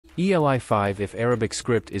ELI5 If Arabic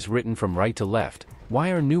script is written from right to left, why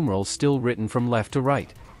are numerals still written from left to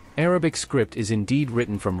right? Arabic script is indeed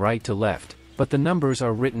written from right to left, but the numbers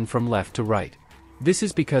are written from left to right. This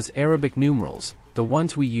is because Arabic numerals, the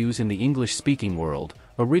ones we use in the English-speaking world,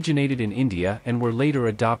 originated in India and were later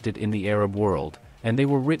adopted in the Arab world, and they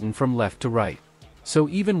were written from left to right. So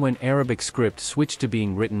even when Arabic script switched to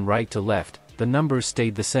being written right to left, the numbers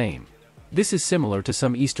stayed the same. This is similar to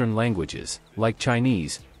some Eastern languages, like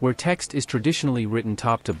Chinese, where text is traditionally written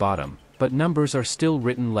top to bottom, but numbers are still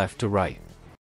written left to right.